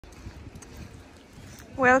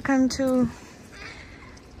Welcome to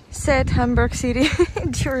sad Hamburg city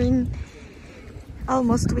during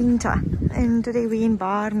almost winter, and today we're in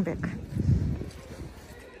Barnbeck.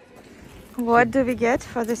 What do we get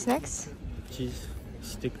for the snacks? Cheese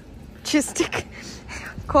stick. Cheese stick.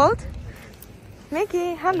 Cold?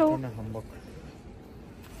 Mickey, hello. Hamburg.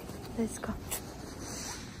 Let's go.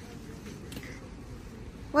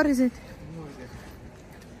 What is it? No idea.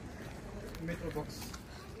 Metro box.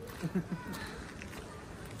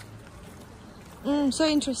 So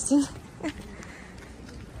interesting.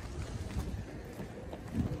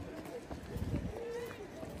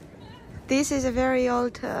 This is a very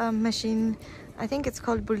old machine. I think it's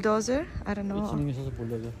called bulldozer. I don't know. It's in English as a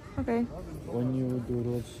bulldozer. Okay. When you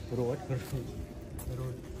do road.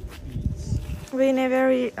 We're in a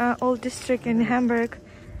very old district in Hamburg.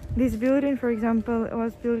 This building, for example,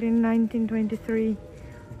 was built in 1923.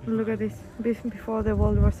 Look at this, before the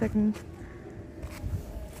World War II.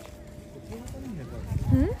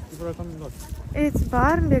 People are coming out. It's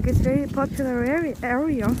Barnbeck. It's a very popular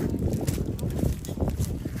area.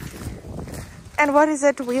 And what is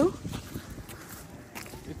that wheel?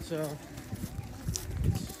 It's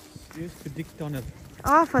used to dig tunnel.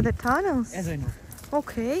 Ah, for the tunnels. As I know.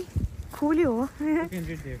 Okay, coolio. You can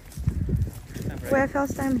read there. We're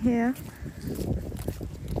first time here.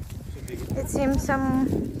 It seems some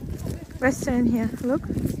restaurant here. Look,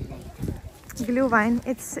 Glühwein.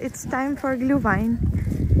 It's time for Glühwein.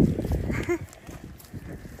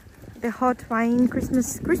 The hot wine,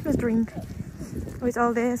 Christmas drink with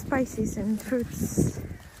all the spices and fruits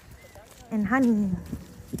and honey.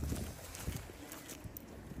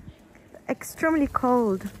 Extremely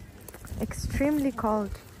cold. Extremely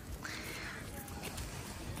cold.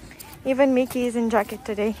 Even Mickey is in jacket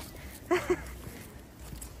today.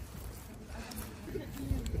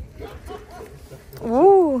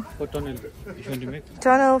 Ooh. What tunnel you want to make?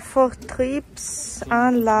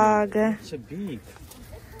 Tunnelvertriebsanlage. It's a big.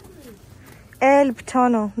 Elb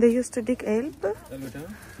tunnel. They used to dig Elb. It's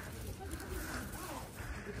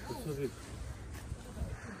so big.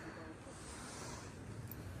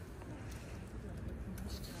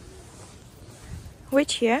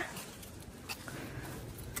 Which year?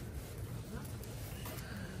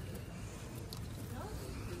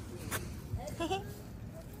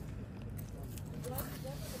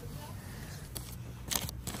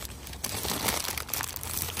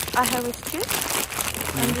 I have it too.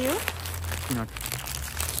 And you? Not.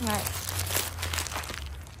 Right.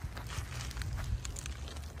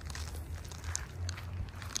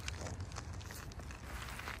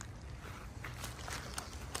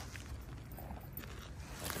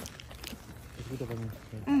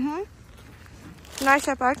 Nice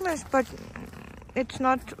apartments, but it's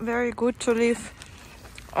not very good to live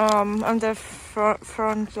on the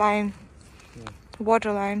front line,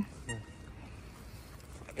 water line. Yeah.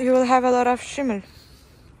 You will have a lot of schimmel.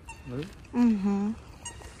 Really?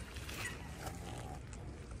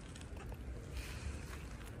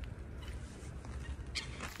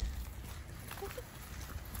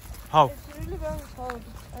 How? It's really very cold.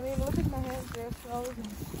 I mean, look at my hands, they're frozen.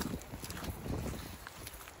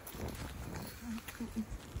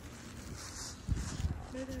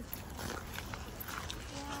 It is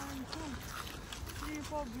 1, 2, 3,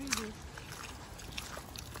 4 breezes.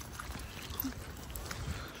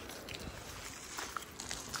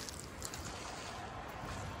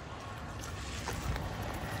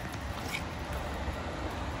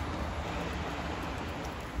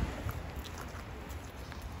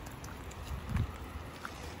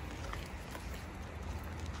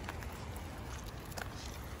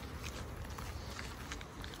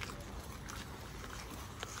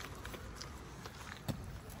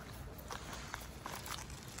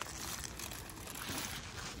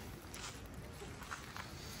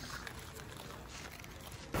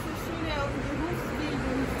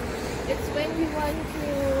 It's when you want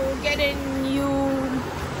to get a new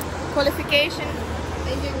qualification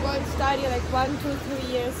and you go and study like 1, 2,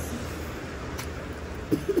 3 years.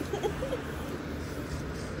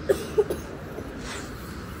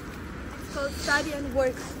 It's called study and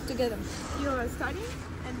work together. You are studying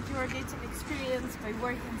and you are getting experience by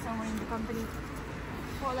working somewhere in the company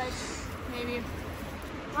for like maybe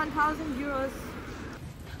 1,000 euros.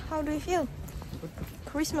 How do you feel?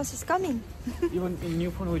 Christmas is coming. Even in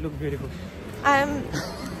new phone we look beautiful.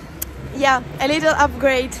 Yeah, a little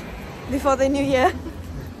upgrade before the new year.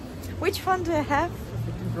 Which phone do you have?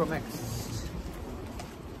 15 Pro Max.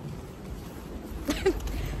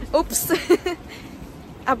 Oops.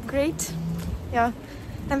 Upgrade. Yeah,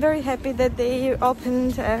 I'm very happy that they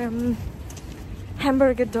opened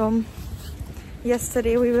Hamburger Dome.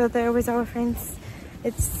 Yesterday we were there with our friends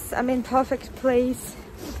It's, I mean, perfect place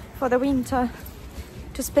for the winter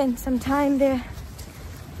to spend some time there,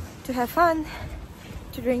 to have fun,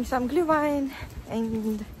 to drink some glühwein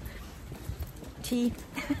and tea.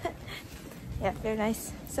 Yeah, very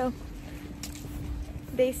nice. So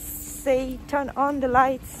they say turn on the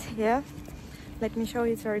lights here. Let me show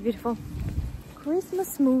you, it's very beautiful.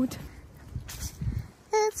 Christmas mood.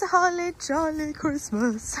 It's a holly jolly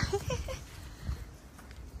Christmas.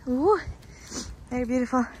 Ooh, very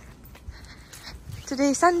beautiful.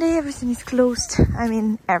 Today is Sunday, everything is closed. I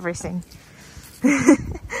mean, everything.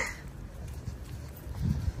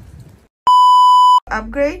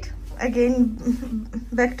 Upgrade again,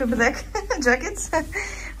 back to black jackets.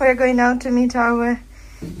 We're going now to meet our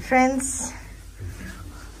friends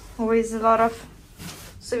with a lot of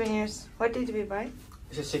souvenirs. What did we buy?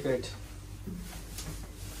 It's a secret.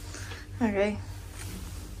 Okay.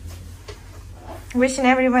 Wishing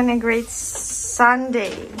everyone a great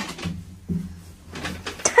Sunday.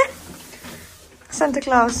 Santa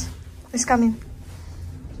Claus is coming.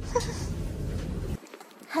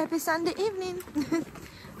 Happy Sunday evening.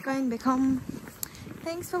 Going back home.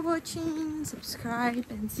 Thanks for watching. Subscribe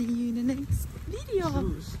and see you in the next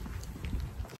video.